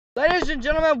Ladies and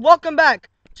gentlemen, welcome back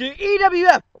to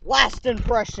EWF Last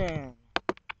Impression.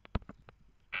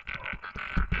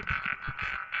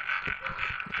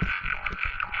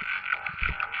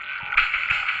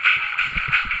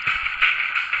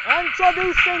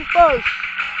 Introducing first,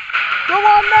 the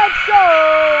one-man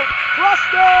show,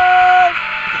 Preston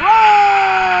Presley.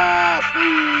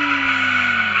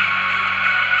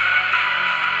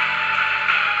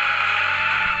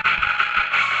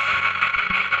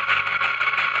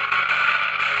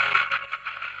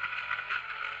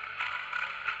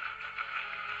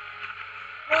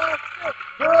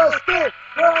 Preston,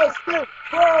 Preston,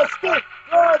 Preston,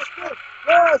 Preston,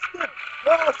 Preston,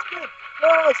 Preston,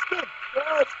 Preston,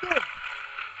 Preston.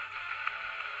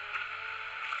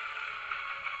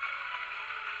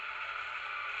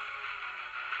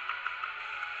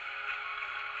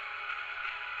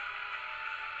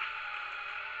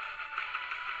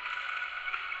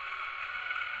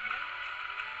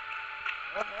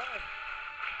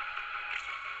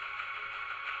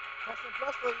 Preston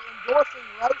Presley endorsing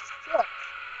lace chips.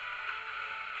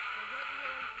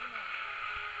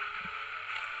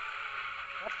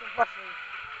 Preston Presley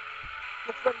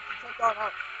gets ready to take on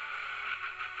us.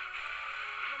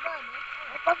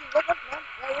 Look at man.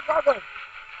 Yeah, we're going.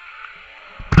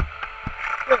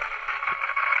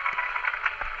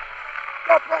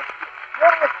 Go, Preston.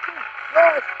 Preston,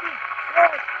 Preston,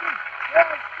 Preston,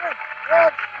 Preston,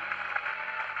 Preston.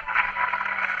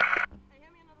 Hey,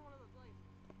 hand me another one of those lights.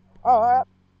 Oh, all right.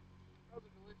 Those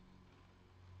are delicious.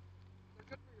 They're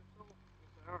good for your soul. Yes,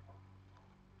 they are.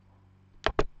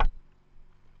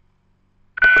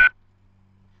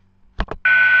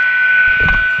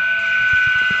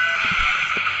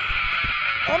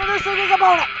 Introducing his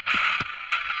opponent,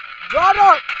 the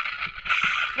Dark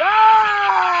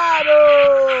Shadow.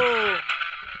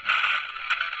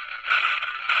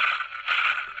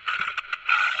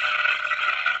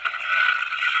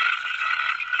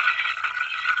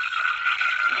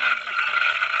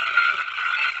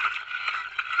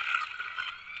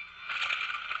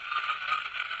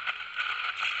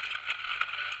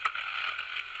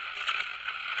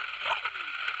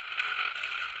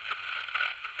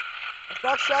 The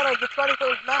Dark Shadow gets ready for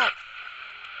his match.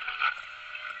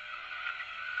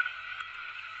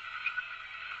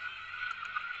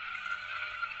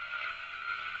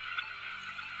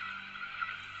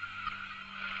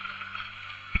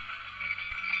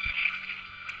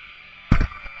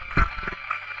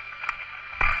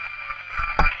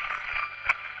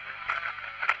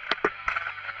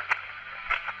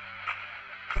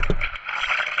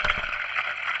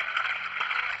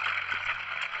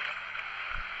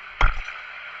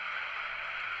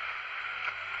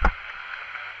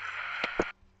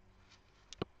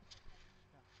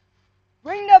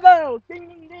 Ring the bell! Ding,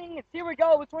 ding, ding! It's here we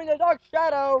go between the Dark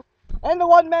Shadow and the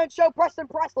one-man show, Preston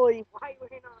Presley. Why you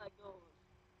hitting on that goal?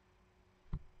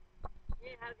 You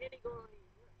ain't have any goal in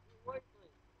you. You're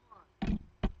worthless. Come on.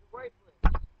 You're worthless.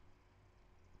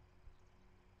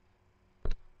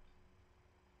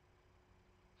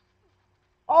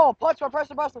 Oh, punch by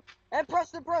Preston Presley. And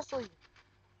Preston Presley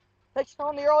takes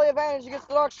on the early advantage against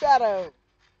the Dark Shadow.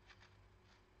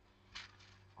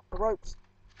 Off the ropes.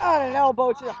 And an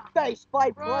elbow to the face by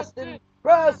Preston.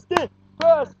 Preston!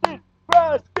 Preston!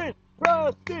 Preston!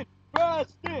 Preston!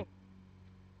 Preston!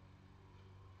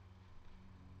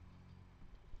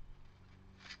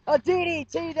 A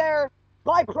DDT there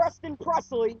by Preston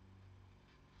Presley. Here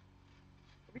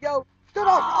we go. Good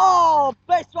off. Oh,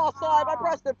 baseball slide by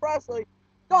Preston Presley.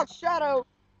 Dark Shadow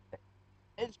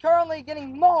is currently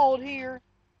getting mauled here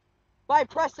by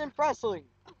Preston Presley.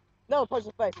 Another punch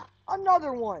in the face.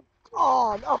 Another one.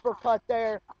 Oh, an uppercut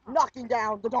there, knocking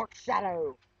down the Dark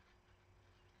Shadow.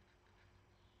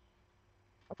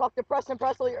 I talked to Preston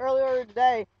Presley earlier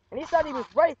today, and he said he was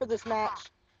ready for this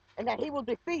match, and that he will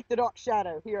defeat the Dark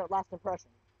Shadow here at Last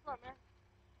Impression. Come on, man.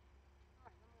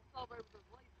 Alright, I'm gonna celebrate with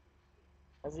those lights.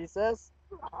 As he says,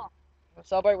 we'll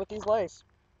celebrate with these lace.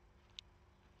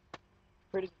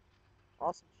 Pretty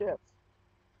awesome chips.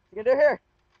 What you gonna do here?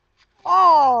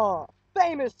 Oh,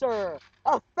 famous sir.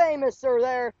 A famous sir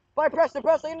there by Preston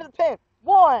Presley into the pin.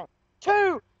 1,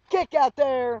 2, kick out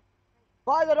there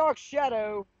by the Dark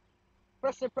Shadow.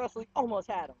 Preston Presley almost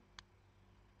had him.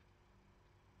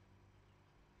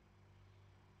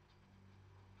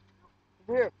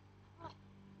 Here.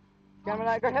 Coming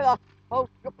out, go ahead off. Oh,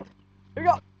 here we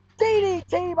go.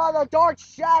 DDT by the Dark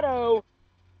Shadow.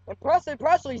 And Preston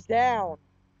Presley's down.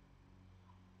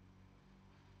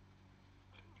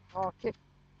 Oh, kick.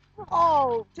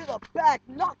 Oh, to the back,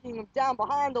 knocking him down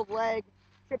behind the leg,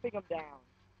 tripping him down.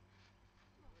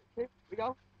 Here we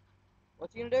go.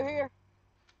 What's he gonna do here?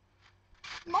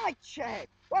 Mic check.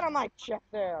 What a mic check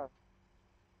there.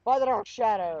 By the Dark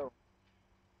Shadow.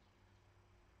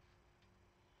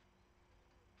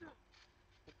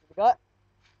 Kick to the gut.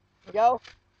 Here we go.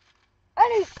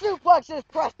 And he suplexes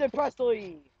Preston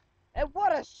Presley. And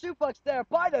what a suplex there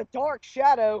by the Dark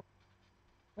Shadow.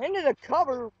 Into the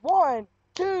cover. 1,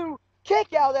 2.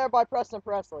 Kick out there by Preston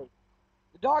Presley.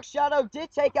 The Dark Shadow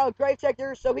did take out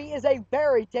Gravedigger, so he is a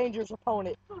very dangerous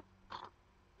opponent.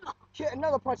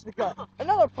 Another punch to the gut.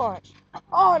 Another punch.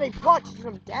 Oh, and he punches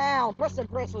him down. Preston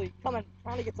Presley trying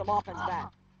to get some offense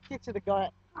back. Kick to the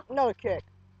gut. Another kick.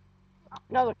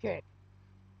 Another kick.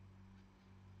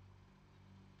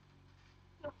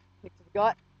 Kick to the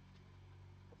gut.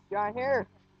 This guy here.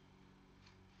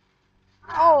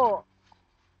 Oh,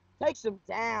 takes him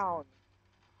down.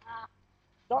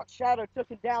 Dark Shadow took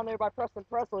him down there by Preston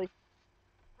Presley.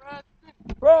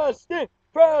 Preston!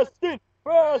 Preston!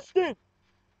 Preston!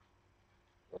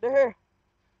 There.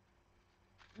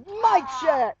 Mic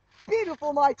check!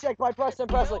 Beautiful mic check by Preston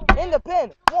Presley. In the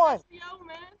pin. 1. STO,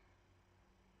 man.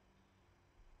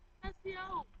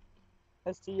 STO.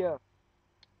 STO.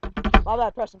 My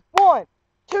bad, Preston. 1,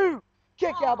 2.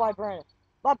 Kick out by Brandon.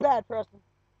 My bad, Preston.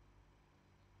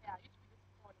 Yeah, you should be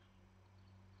disappointed.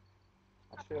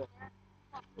 That's true.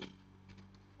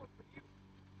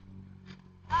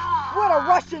 What a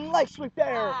Russian leg sweep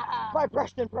there by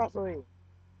Preston Presley.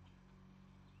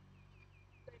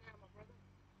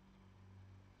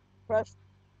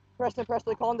 Preston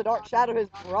Presley calling the Dark Shadow his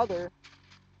brother.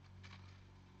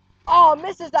 Oh,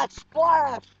 misses that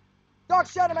splash. Dark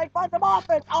Shadow may find some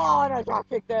offense. Oh, and a drop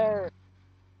kick there.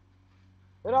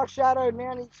 The Dark Shadow,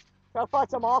 man, he's trying to find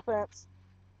some offense.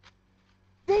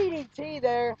 DDT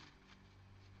there.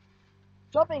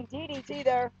 Jumping DDT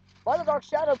there. By the Dark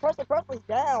Shadow, Preston Presley's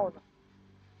down.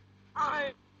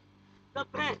 I'm the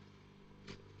best.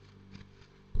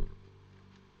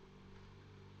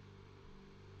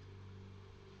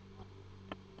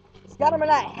 He's got him in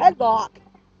that headlock.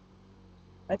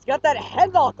 It's got that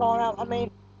headlock on him. I mean,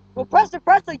 will Preston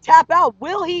Presley tap out?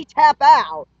 Will he tap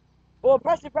out? Will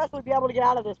Preston Presley be able to get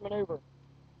out of this maneuver?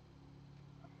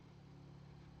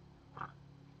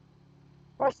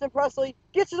 Preston Presley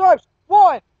gets to the ropes.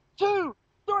 1, 2,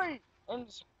 3. And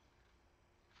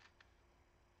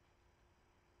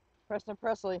Preston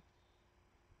Presley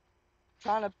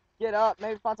trying to get up.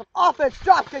 Maybe find some offense.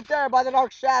 Drop kick there by the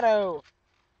Dark Shadow.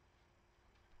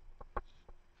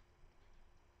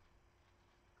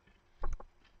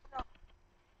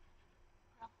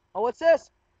 Oh, what's this?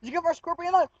 Did you go for a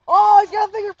scorpion leg? Oh, he's got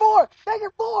a figure 4!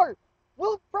 Figure 4!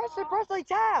 Will Preston Presley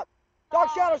tap? Dark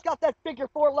Shadow's got that figure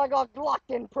 4 leg locked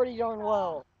in pretty darn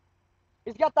well.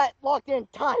 He's got that locked in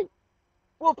tight.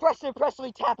 Will Preston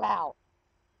Presley tap out?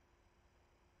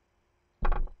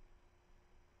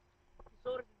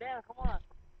 Shoulders down, come on.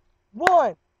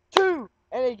 1, 2,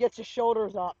 and he gets his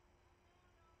shoulders up.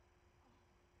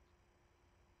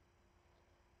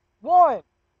 1,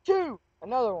 2,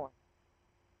 another one.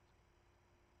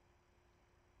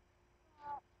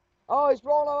 Oh, he's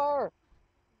rolling over.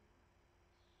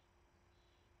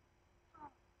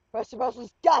 Preston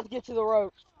Presley's got to get to the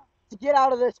ropes to get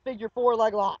out of this figure 4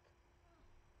 leg lock.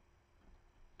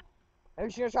 Maybe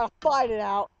she's gonna try to fight it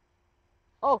out.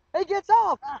 Oh, he gets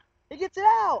off. He gets it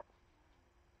out.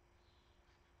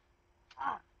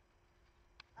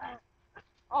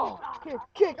 Oh,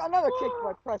 kick, another kick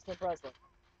by Preston Presley.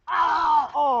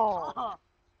 Oh,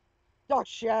 Dark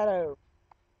Shadow.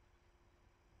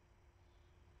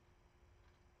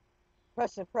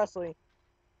 Preston Presley.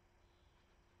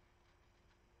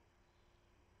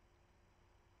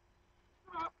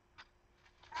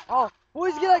 Oh,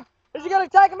 is he gonna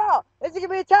tag him out? Is he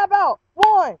gonna be a tap out?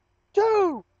 1,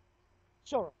 2.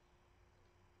 Sure.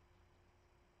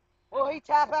 Will he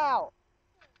tap out?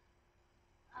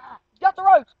 He's got the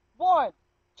ropes. 1,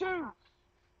 2.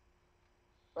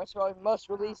 Presley must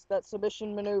release that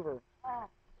submission maneuver.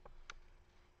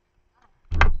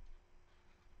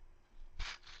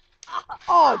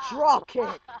 Oh, drop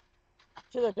kick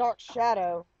to the Dark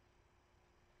Shadow.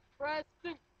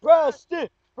 Preston.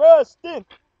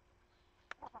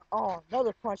 Oh,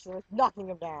 another punch that was knocking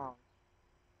him down.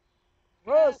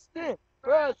 Preston.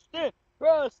 Oh,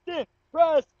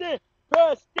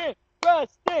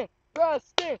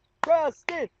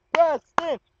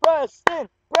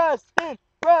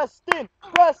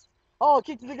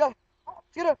 kick to the gut.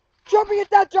 He's gonna scorpion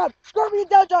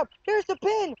down drop. Here's the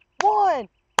pin. 1,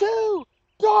 2.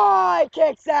 Die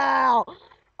kicks out.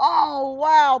 Oh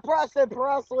wow, Preston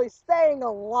Presley staying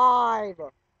alive.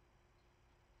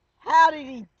 How did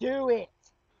he do it?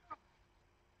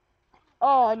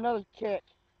 Oh, another kick.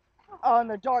 Oh, and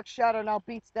the Dark Shadow now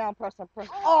beats down Preston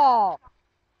Presley. Oh!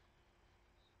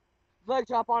 Leg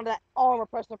drop onto that arm of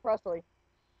Preston Presley.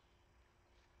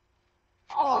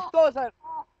 Oh, throws it.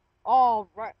 Oh,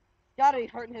 right. Gotta be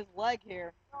hurting his leg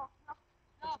here.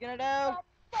 What's he gonna do?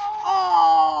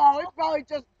 Oh, he probably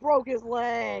just broke his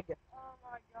leg. Oh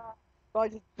my god. Probably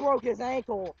just broke his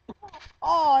ankle.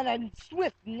 Oh, and a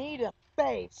swift knee to the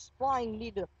face. Flying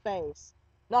knee to the face.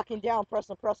 Knocking down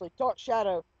Preston Presley. Dark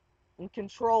Shadow in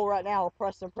control right now of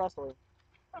Preston Presley.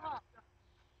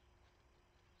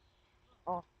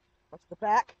 Oh, punch the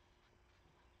back.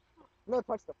 Another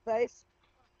punch to the face.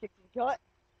 Kick to the gut.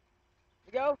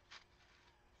 Here we go.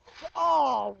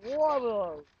 Oh,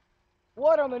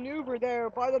 what a maneuver there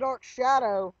by the Dark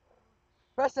Shadow.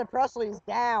 Preston Presley's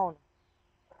down.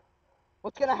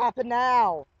 What's gonna happen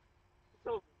now? It's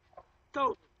over. It's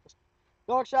over.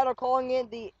 Dark Shadow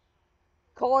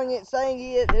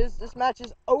saying this match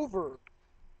is over.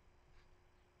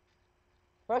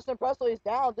 Preston Presley is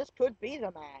down. This could be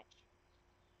the match.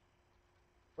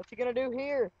 What's he gonna do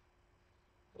here?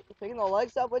 He's picking the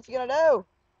legs up. What's he gonna do?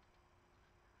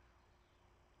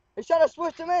 He's trying to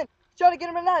switch him in. He's trying to get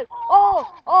him in that.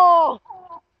 Oh!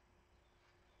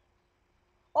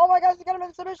 Oh my gosh, he got him in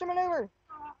the submission maneuver.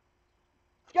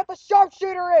 He's got the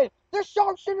sharpshooter in. The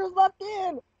sharpshooter's left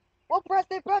in. Will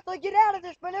Preston Presley get out of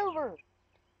this maneuver?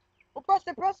 Will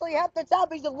Preston Presley have to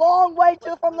top? He's a long way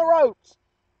from the ropes.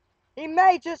 He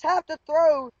may just have to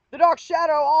throw the Dark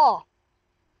Shadow off.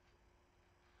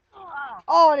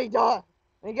 Oh, and he does.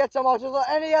 And he gets him off,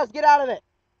 and he has to get out of it.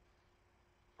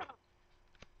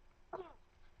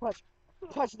 Punch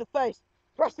to the face.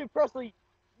 Preston Presley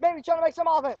maybe trying to make some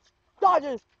offense.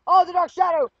 Dodges. Oh, the Dark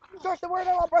Shadow starts to wear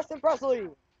down on Preston Presley.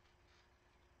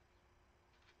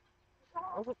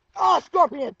 Oh,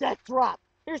 Scorpion Death Drop.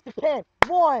 Here's the pin.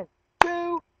 1,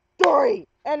 2, 3.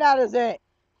 And that is it.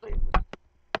 Here's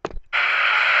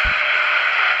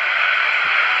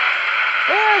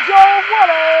your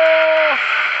winner,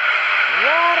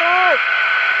 Shadow.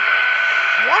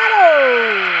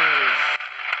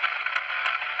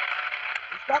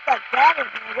 He's got that dagger,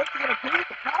 man. What's he gonna do with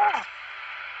the pass?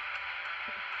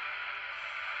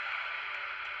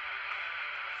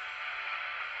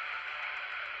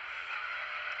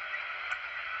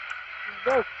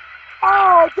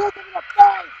 Oh, just him in the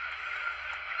face!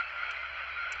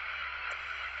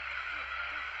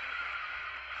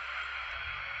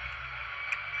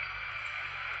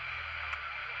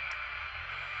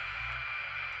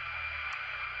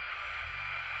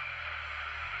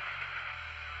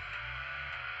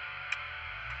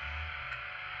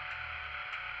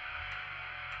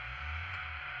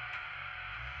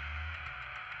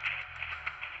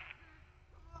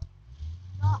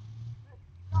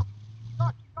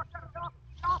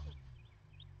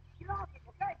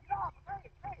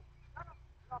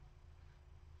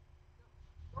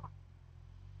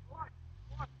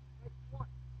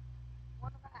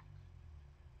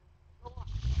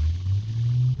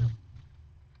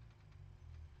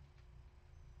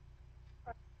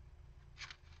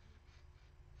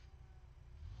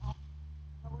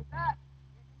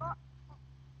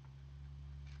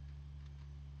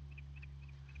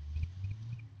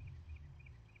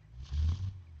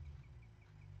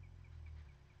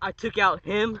 I took out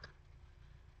him,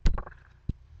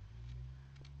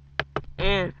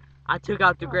 and I took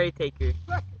out the Grave Taker.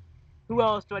 Who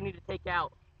else do I need to take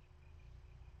out?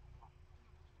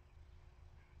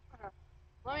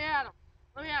 Let me at him.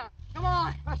 Let me at him. Come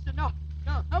on. Preston, no.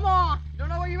 Come on. You don't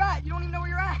know where you're at. You don't even know where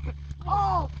you're at.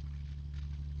 Oh!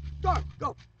 Go.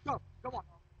 Come on.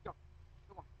 Go.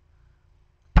 Come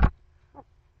on.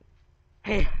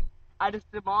 Hey, I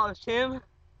just demolished him,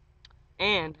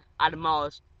 and I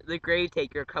demolished the Grave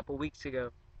Taker a couple weeks ago.